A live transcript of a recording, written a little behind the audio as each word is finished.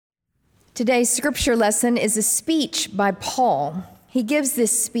Today's scripture lesson is a speech by Paul. He gives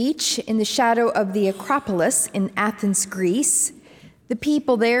this speech in the shadow of the Acropolis in Athens, Greece. The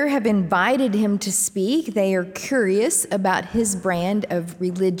people there have invited him to speak. They are curious about his brand of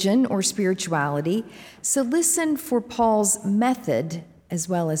religion or spirituality. So listen for Paul's method as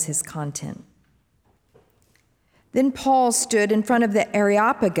well as his content. Then Paul stood in front of the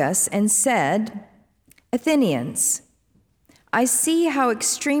Areopagus and said, "Athenians, I see how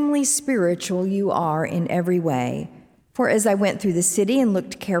extremely spiritual you are in every way. For as I went through the city and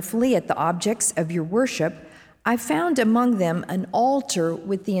looked carefully at the objects of your worship, I found among them an altar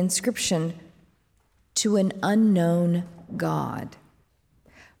with the inscription, 'To an unknown God.'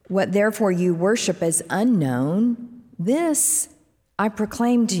 What therefore you worship as unknown, this I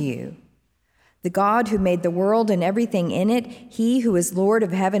proclaim to you. The God who made the world and everything in it, he who is Lord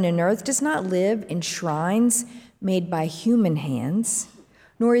of heaven and earth, does not live in shrines made by human hands,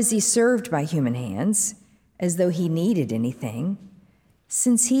 nor is he served by human hands, as though he needed anything,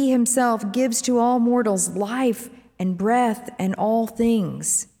 since he himself gives to all mortals life and breath and all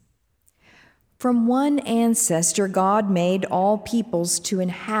things. From one ancestor, God made all peoples to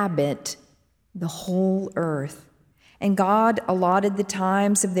inhabit the whole earth. And God allotted the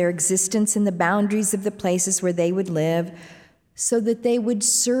times of their existence and the boundaries of the places where they would live, so that they would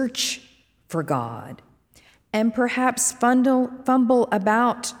search for God and perhaps fumble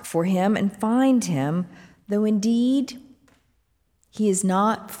about for him and find him, though indeed he is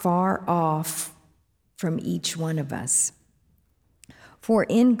not far off from each one of us. For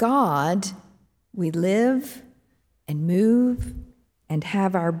in God we live and move and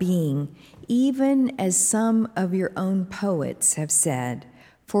have our being, even as some of your own poets have said,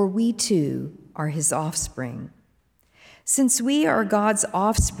 for we too are his offspring. Since we are God's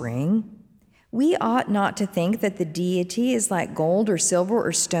offspring, we ought not to think that the deity is like gold or silver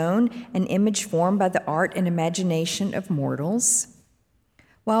or stone, an image formed by the art and imagination of mortals.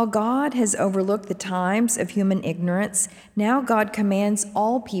 While God has overlooked the times of human ignorance, now God commands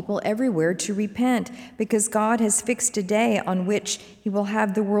all people everywhere to repent, because God has fixed a day on which he will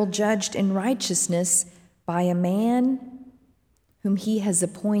have the world judged in righteousness by a man whom he has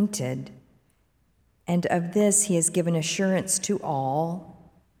appointed. And of this he has given assurance to all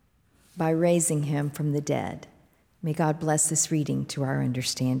by raising him from the dead." May God bless this reading to our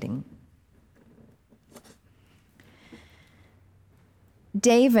understanding.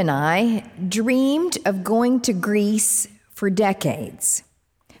 Dave and I dreamed of going to Greece for decades.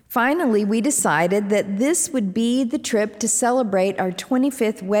 Finally, we decided that this would be the trip to celebrate our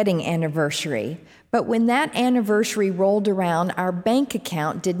 25th wedding anniversary. But when that anniversary rolled around, our bank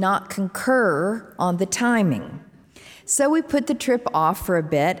account did not concur on the timing. So we put the trip off for a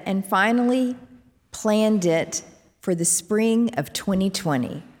bit and finally planned it for the spring of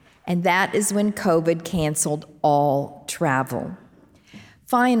 2020. And that is when COVID canceled all travel.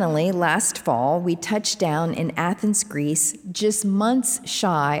 Finally, last fall, we touched down in Athens, Greece, just months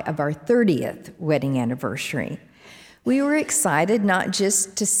shy of our 30th wedding anniversary. We were excited not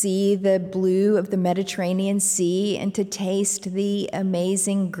just to see the blue of the Mediterranean Sea and to taste the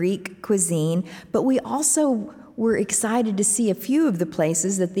amazing Greek cuisine, but we also were excited to see a few of the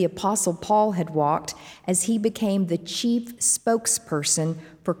places that the Apostle Paul had walked as he became the chief spokesperson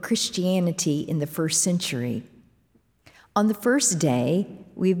for Christianity in the first century. On the first day,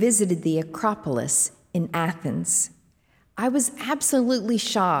 we visited the Acropolis in Athens. I was absolutely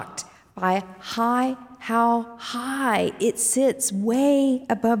shocked by how high it sits way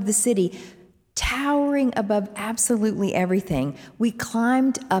above the city, towering above absolutely everything. We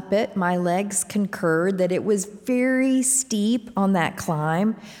climbed up it. My legs concurred that it was very steep on that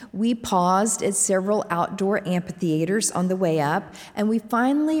climb. We paused at several outdoor amphitheaters on the way up, and we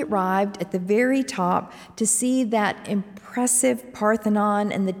finally arrived at the very top to see that impressive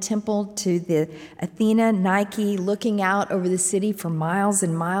Parthenon and the temple to the Athena Nike looking out over the city for miles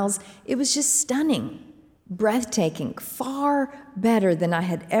and miles. It was just stunning. Breathtaking, far better than I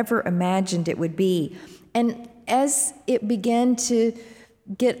had ever imagined it would be. And as it began to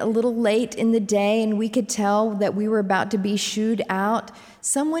get a little late in the day and we could tell that we were about to be shooed out,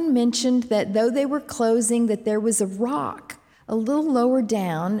 someone mentioned that though they were closing, that there was a rock a little lower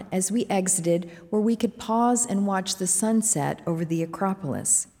down as we exited where we could pause and watch the sunset over the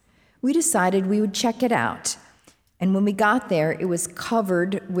Acropolis. We decided we would check it out. And when we got there, it was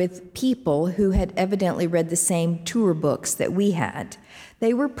covered with people who had evidently read the same tour books that we had.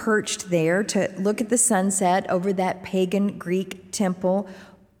 They were perched there to look at the sunset over that pagan Greek temple,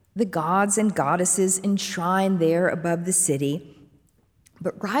 the gods and goddesses enshrined there above the city.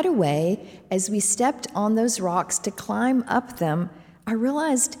 But right away, as we stepped on those rocks to climb up them, I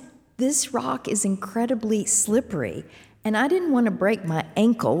realized this rock is incredibly slippery, and I didn't want to break my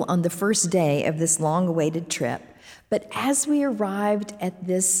ankle on the first day of this long-awaited trip. But as we arrived at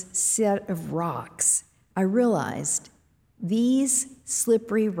this set of rocks, I realized these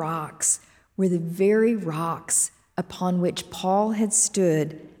slippery rocks were the very rocks upon which Paul had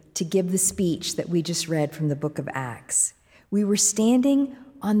stood to give the speech that we just read from the book of Acts. We were standing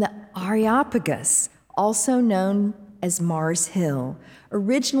on the Areopagus, also known as Mars Hill.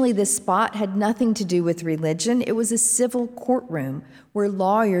 Originally, this spot had nothing to do with religion. It was a civil courtroom where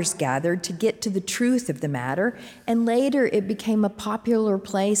lawyers gathered to get to the truth of the matter, and later it became a popular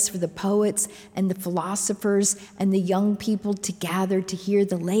place for the poets and the philosophers and the young people to gather to hear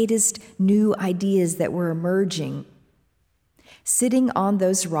the latest new ideas that were emerging. Sitting on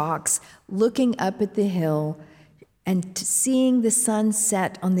those rocks, looking up at the hill, and seeing the sun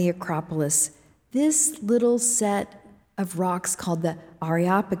set on the Acropolis, this little set of rocks called the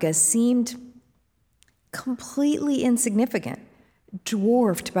Areopagus seemed completely insignificant,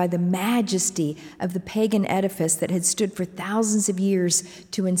 dwarfed by the majesty of the pagan edifice that had stood for thousands of years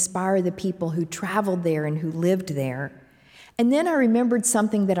to inspire the people who traveled there and who lived there. And then I remembered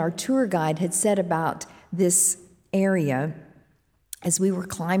something that our tour guide had said about this area as we were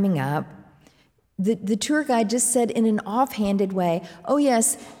climbing up. The tour guide just said in an offhanded way, "Oh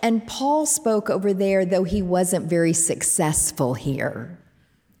yes, and Paul spoke over there, though he wasn't very successful here."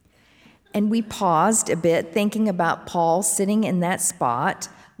 And we paused a bit, thinking about Paul sitting in that spot,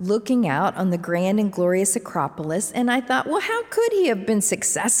 looking out on the grand and glorious Acropolis, and I thought, well, how could he have been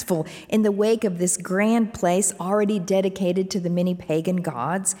successful in the wake of this grand place already dedicated to the many pagan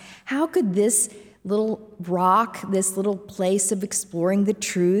gods? How could this little rock, this little place of exploring the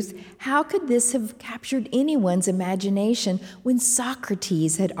truth, how could this have captured anyone's imagination when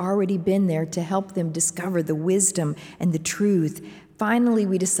Socrates had already been there to help them discover the wisdom and the truth? Finally,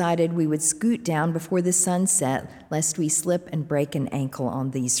 we decided we would scoot down before the sun set, lest we slip and break an ankle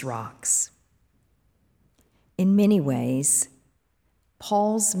on these rocks. In many ways,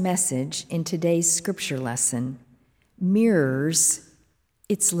 Paul's message in today's scripture lesson mirrors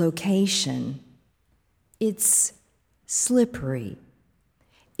its location. It's slippery,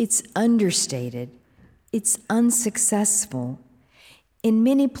 it's understated, it's unsuccessful. In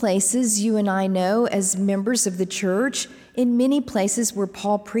many places, you and I know as members of the church, in many places where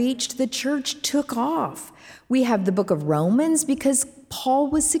Paul preached, the church took off. We have the book of Romans because Paul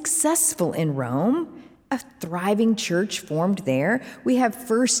was successful in Rome. A thriving church formed there. We have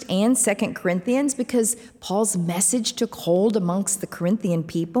 1st and 2nd Corinthians because Paul's message took hold amongst the Corinthian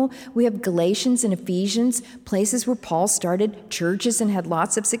people. We have Galatians and Ephesians, places where Paul started churches and had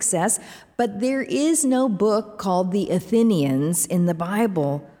lots of success. But there is no book called the Athenians in the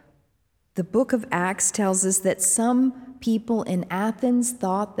Bible. The book of Acts tells us that some people in Athens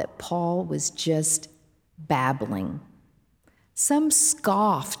thought that Paul was just babbling. Some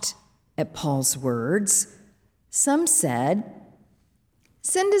scoffed at Paul's words. Some said,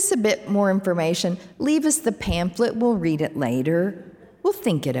 "Send us a bit more information. Leave us the pamphlet. We'll read it later. We'll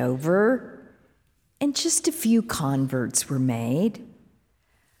think it over." And just a few converts were made.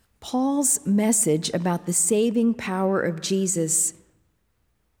 Paul's message about the saving power of Jesus,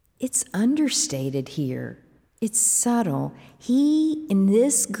 it's understated here. It's subtle. In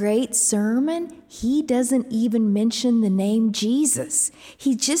this great sermon, he doesn't even mention the name Jesus.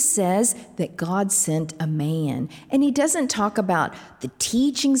 He just says that God sent a man. And he doesn't talk about the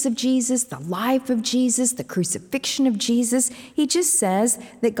teachings of Jesus, the life of Jesus, the crucifixion of Jesus. He just says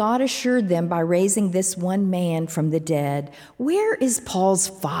that God assured them by raising this one man from the dead. Where is Paul's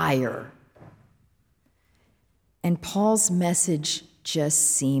fire? And Paul's message just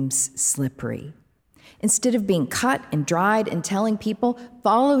seems slippery. Instead of being cut and dried and telling people,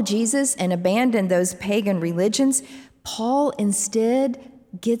 follow Jesus and abandon those pagan religions, Paul instead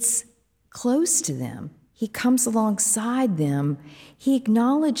gets close to them. He comes alongside them. He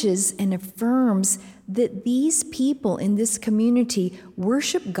acknowledges and affirms that these people in this community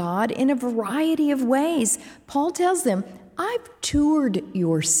worship God in a variety of ways. Paul tells them, I've toured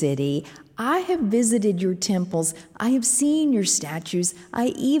your city. I have visited your temples. I have seen your statues. I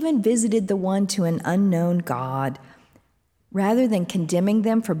even visited the one to an unknown God. Rather than condemning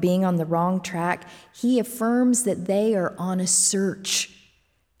them for being on the wrong track, he affirms that they are on a search,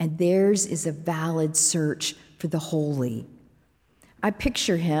 and theirs is a valid search for the holy. I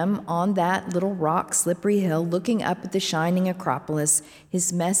picture him on that little rock slippery hill looking up at the shining Acropolis,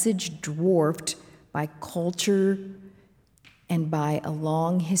 his message dwarfed by culture and by a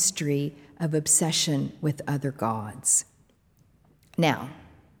long history of obsession with other gods. Now,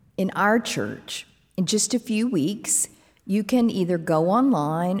 in our church, in just a few weeks, You can either go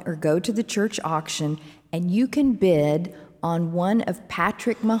online or go to the church auction, and you can bid on one of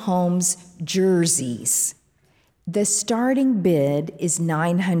Patrick Mahomes' jerseys. The starting bid is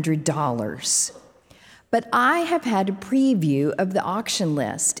 $900. But I have had a preview of the auction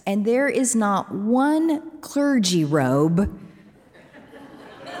list, and there is not one clergy robe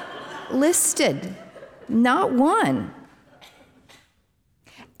listed. Not one.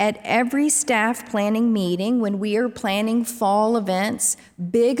 At every staff planning meeting, when we are planning fall events,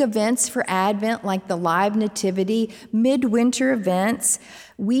 big events for Advent like the Live Nativity, midwinter events,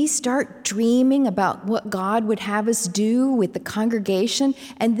 we start dreaming about what God would have us do with the congregation,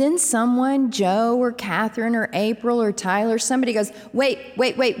 and then someone, Joe or Catherine or April or Tyler, somebody goes, wait,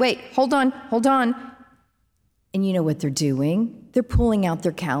 hold on. And you know what they're doing? They're pulling out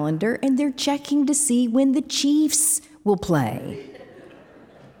their calendar and they're checking to see when the Chiefs will play.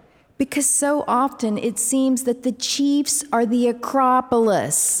 Because so often it seems that the Chiefs are the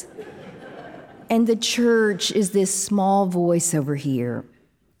Acropolis and the church is this small voice over here.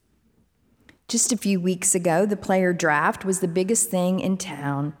 Just a few weeks ago, the player draft was the biggest thing in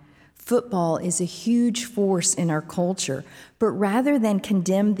town. Football is a huge force in our culture, but rather than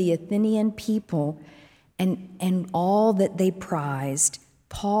condemn the Athenian people and all that they prized,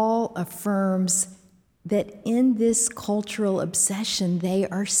 Paul affirms that in this cultural obsession, they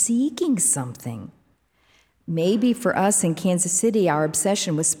are seeking something. Maybe for us in Kansas City, our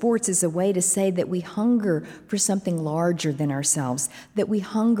obsession with sports is a way to say that we hunger for something larger than ourselves, that we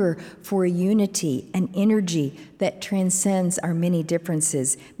hunger for a unity, an energy that transcends our many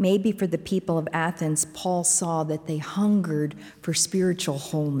differences. Maybe for the people of Athens, Paul saw that they hungered for spiritual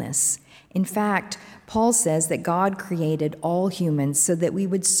wholeness. In fact, Paul says that God created all humans so that we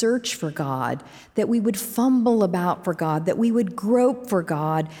would search for God, that we would fumble about for God, that we would grope for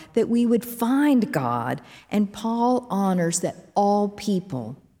God, that we would find God. And Paul honors that all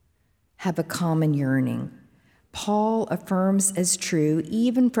people have a common yearning. Paul affirms as true,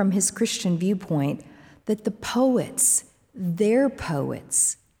 even from his Christian viewpoint, that the poets, their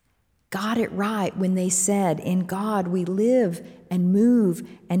poets, got it right when they said, in God we live and move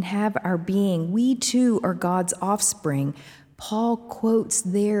and have our being. We too are God's offspring. Paul quotes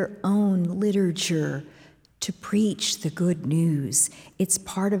their own literature to preach the good news. It's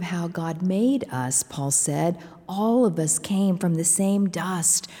part of how God made us, Paul said. All of us came from the same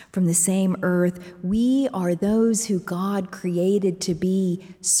dust, from the same earth. We are those who God created to be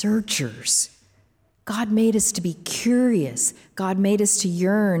searchers. God made us to be curious. God made us to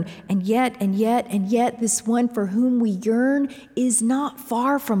yearn. And yet, this one for whom we yearn is not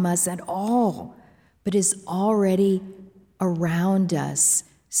far from us at all, but is already around us,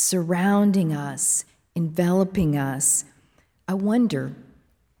 surrounding us, enveloping us. I wonder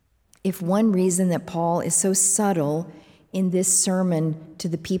if one reason that Paul is so subtle in this sermon to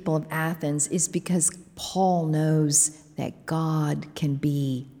the people of Athens is because Paul knows that God can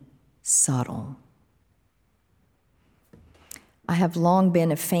be subtle. I have long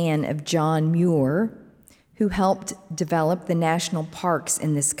been a fan of John Muir, who helped develop the national parks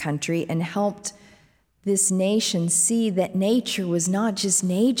in this country and helped this nation see that nature was not just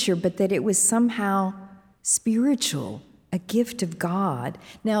nature, but that it was somehow spiritual, a gift of God.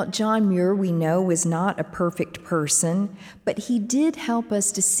 Now, John Muir, we know, was not a perfect person, but he did help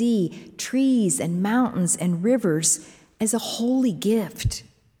us to see trees and mountains and rivers as a holy gift.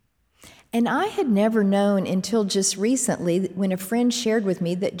 And I had never known until just recently when a friend shared with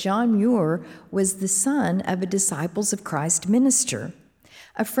me that John Muir was the son of a Disciples of Christ minister.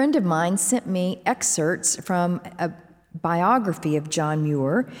 A friend of mine sent me excerpts from a biography of John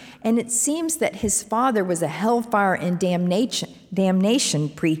Muir, and it seems that his father was a hellfire and damnation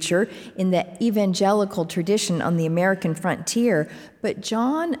preacher in the evangelical tradition on the American frontier, but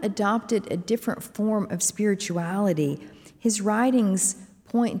John adopted a different form of spirituality. His writings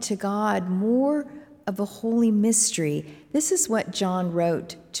point to God, more of a holy mystery. This is what John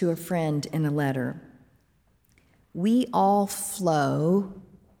wrote to a friend in a letter. We all flow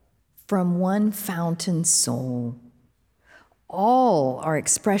from one fountain soul. All are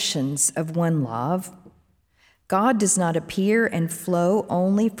expressions of one love. God does not appear and flow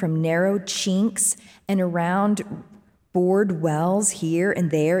only from narrow chinks and around bored wells here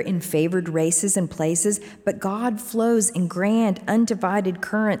and there in favored races and places, but God flows in grand, undivided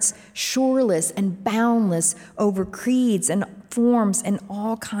currents, shoreless and boundless over creeds and forms and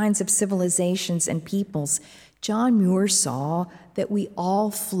all kinds of civilizations and peoples. John Muir saw that we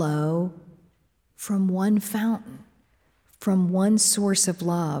all flow from one fountain, from one source of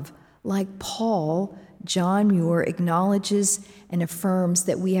love. Like Paul, John Muir acknowledges and affirms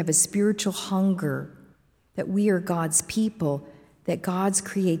that we have a spiritual hunger, that we are God's people, that God's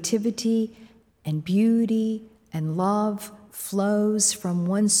creativity and beauty and love flows from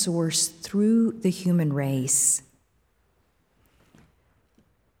one source through the human race.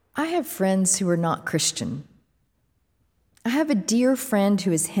 I have friends who are not Christian. I have a dear friend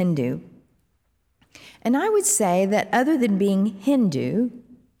who is Hindu, and I would say that other than being Hindu,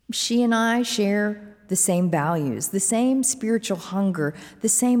 she and I share the same values, the same spiritual hunger, the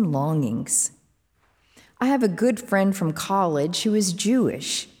same longings. I have a good friend from college who is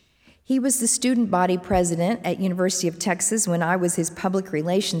Jewish. He was the student body president at University of Texas when I was his public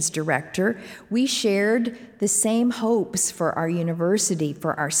relations director. We shared the same hopes for our university,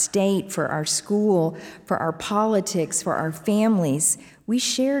 for our state, for our school, for our politics, for our families. We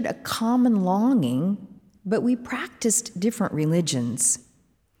shared a common longing, but we practiced different religions.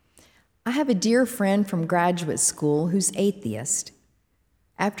 I have a dear friend from graduate school who's atheist.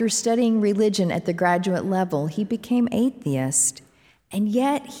 After studying religion at the graduate level, he became atheist. And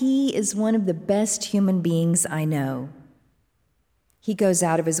yet, he is one of the best human beings I know. He goes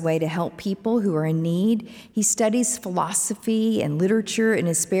out of his way to help people who are in need. He studies philosophy and literature in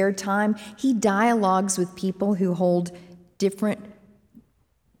his spare time. He dialogues with people who hold different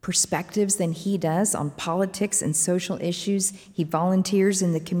perspectives than he does on politics and social issues. He volunteers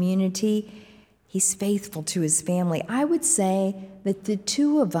in the community. He's faithful to his family. I would say that the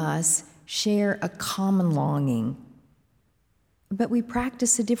two of us share a common longing. But we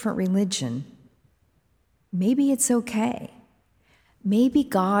practice a different religion. Maybe it's okay. Maybe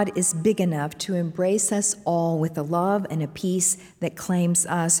God is big enough to embrace us all with a love and a peace that claims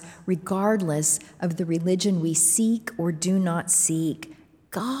us, regardless of the religion we seek or do not seek.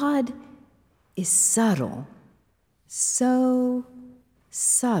 God is subtle, so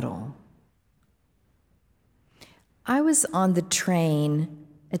subtle. I was on the train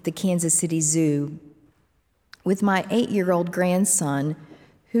at the Kansas City Zoo with my 8-year-old grandson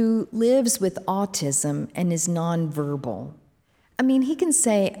who lives with autism and is nonverbal. I mean, he can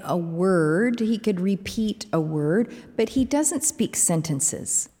say a word, he could repeat a word, but he doesn't speak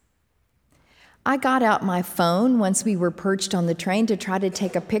sentences. I got out my phone once we were perched on the train to try to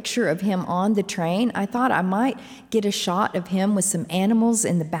take a picture of him on the train. I thought I might get a shot of him with some animals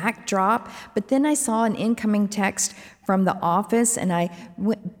in the backdrop, but then I saw an incoming text from the office, and I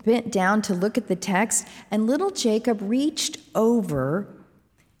bent down to look at the text, and little Jacob reached over,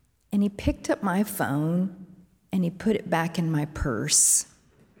 and he picked up my phone, and he put it back in my purse.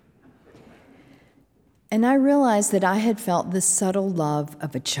 And I realized that I had felt the subtle love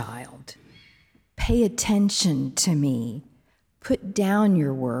of a child. Pay attention to me. Put down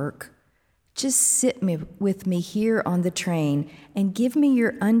your work. Just sit with me here on the train and give me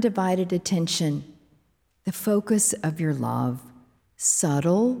your undivided attention, the focus of your love,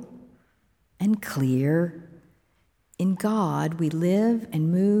 subtle and clear. In God, we live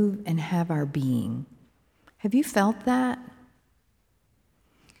and move and have our being. Have you felt that?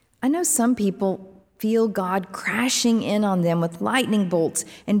 I know some people feel God crashing in on them with lightning bolts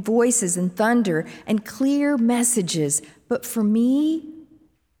and voices and thunder and clear messages. But for me,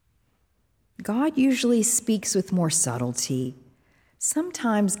 God usually speaks with more subtlety.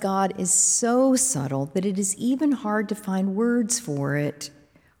 Sometimes God is so subtle that it is even hard to find words for it,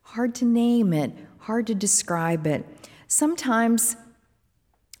 hard to name it, hard to describe it. Sometimes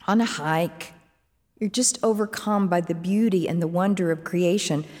on a hike, you're just overcome by the beauty and the wonder of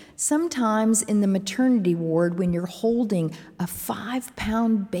creation. Sometimes in the maternity ward, when you're holding a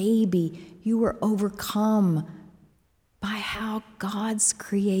 5-pound baby, you are overcome by how God's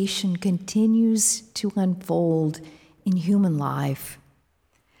creation continues to unfold in human life.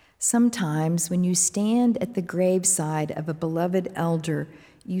 Sometimes when you stand at the graveside of a beloved elder,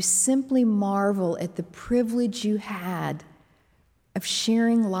 you simply marvel at the privilege you had of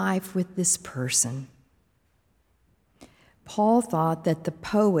sharing life with this person. Paul thought that the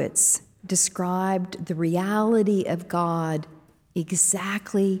poets described the reality of God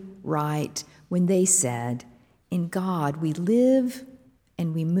exactly right when they said, "In God we live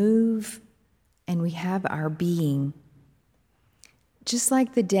and we move and we have our being." Just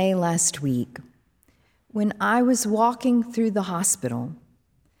like the day last week, when I was walking through the hospital,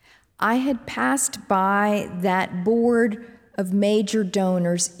 I had passed by that board of major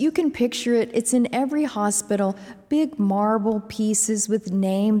donors. You can picture it. It's in every hospital, big marble pieces with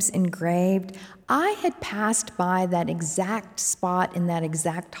names engraved. I had passed by that exact spot in that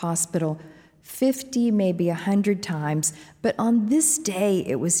exact hospital 50, maybe 100 times, but on this day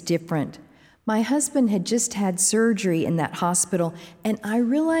it was different. My husband had just had surgery in that hospital, and I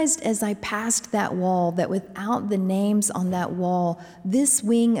realized as I passed that wall that without the names on that wall, this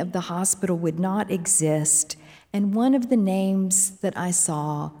wing of the hospital would not exist. And one of the names that I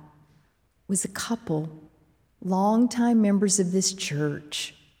saw was a couple, longtime members of this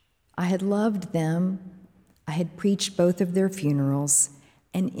church. I had loved them. I had preached both of their funerals.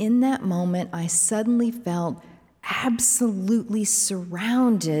 And in that moment, I suddenly felt absolutely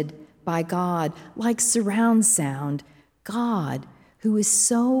surrounded by God, like surround sound. God, who is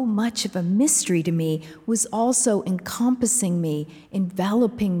so much of a mystery to me, was also encompassing me,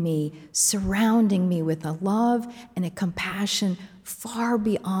 enveloping me, surrounding me with a love and a compassion far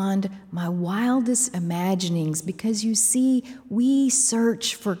beyond my wildest imaginings. Because you see, we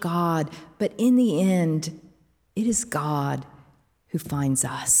search for God, but in the end, it is God who finds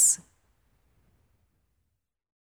us.